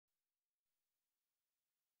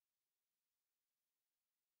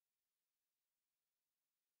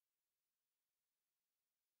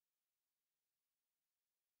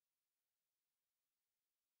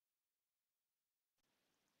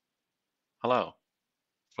Hello.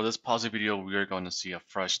 For this POSI video, we are going to see a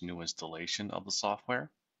fresh new installation of the software.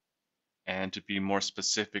 And to be more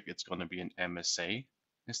specific, it's going to be an MSA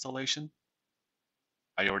installation.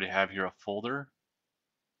 I already have here a folder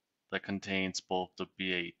that contains both the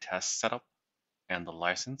BA test setup and the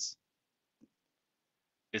license.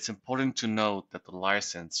 It's important to note that the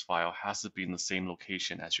license file has to be in the same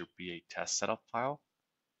location as your BA test setup file,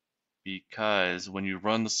 because when you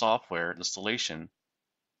run the software installation,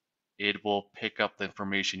 it will pick up the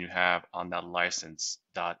information you have on that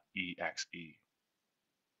license.exe.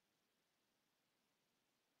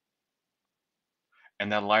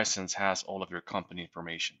 And that license has all of your company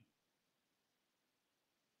information.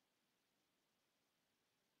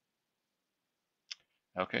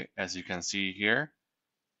 Okay, as you can see here,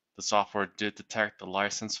 the software did detect the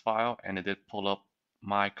license file and it did pull up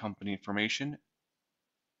my company information.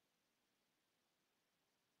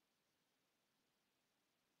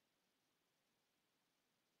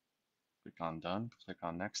 Click on done, click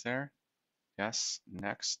on next there. Yes,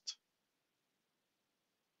 next.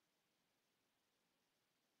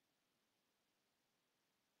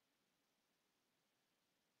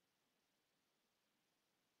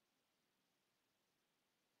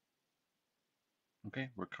 Okay,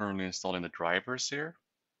 we're currently installing the drivers here.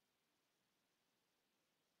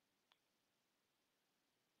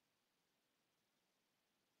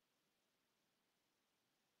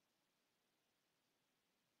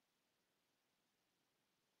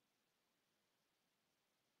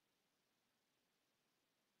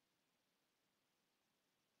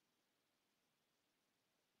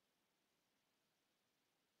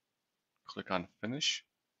 Click on finish.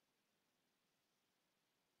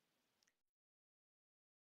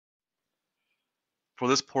 For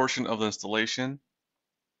this portion of the installation,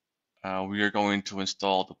 we are going to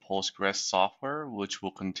install the Postgres software, which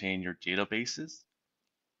will contain your databases.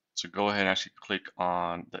 So go ahead and actually click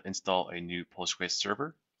on the install a new Postgres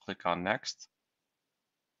server. Click on next.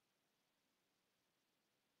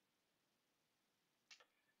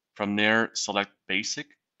 From there, select basic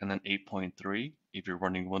and then 8.3 if you're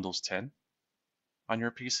running Windows 10 on your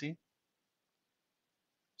PC.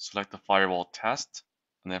 Select the firewall test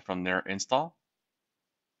and then from there install.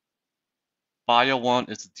 Bio1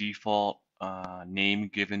 is the default name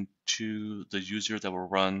given to the user that will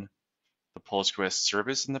run the Postgres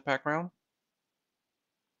service in the background.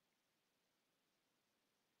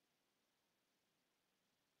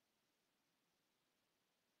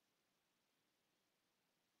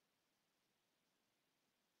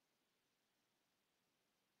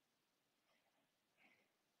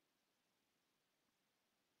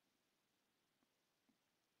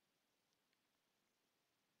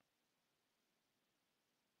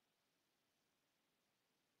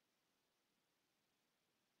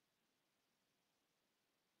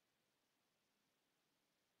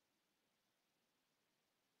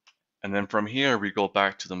 And then from here, we go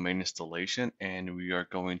back to the main installation and we are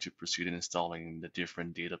going to proceed in installing the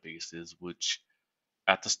different databases, which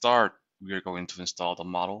at the start, we are going to install the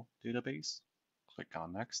model database. Click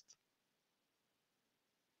on next.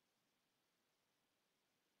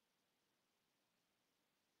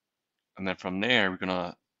 And then from there, we're going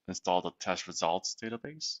to install the test results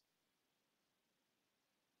database.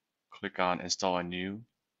 Click on install a new.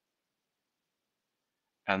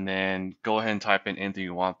 And then go ahead and type in anything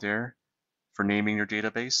you want there for naming your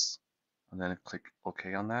database. And then click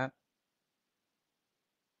OK on that.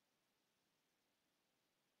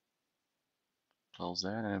 Close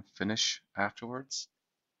that and finish afterwards.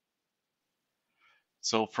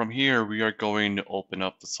 So from here, we are going to open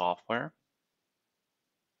up the software.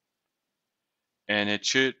 And it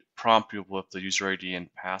should prompt you with the user ID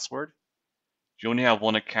and password. You only have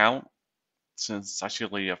one account since it's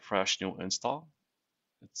actually a fresh new install.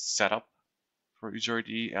 It's set up for user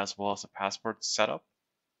ID as well as a password setup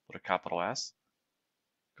with a capital S.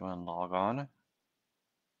 Go and log on.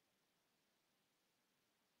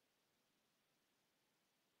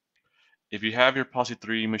 If you have your POSI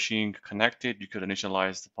 3 machine connected, you could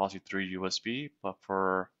initialize the POSI 3 USB, but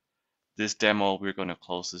for this demo, we're going to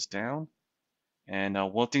close this down. And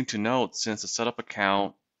one thing to note, since the setup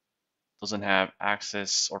account doesn't have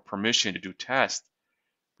access or permission to do tests,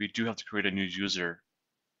 we do have to create a new user.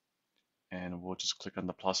 And we'll just click on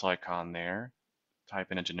the plus icon there,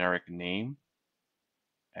 type in a generic name,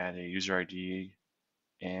 add a user ID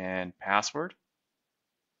and password.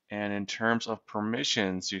 And in terms of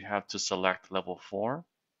permissions, you have to select level 4.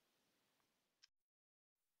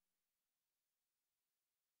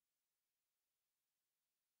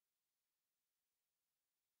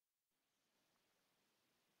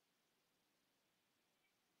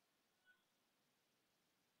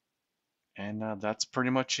 And that's pretty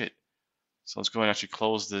much it. So let's go and actually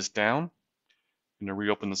close this down. I'm going to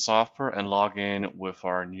reopen the software and log in with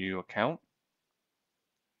our new account.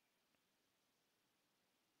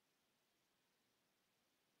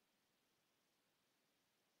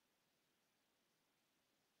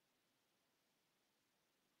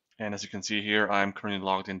 And as you can see here, I'm currently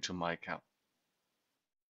logged into my account.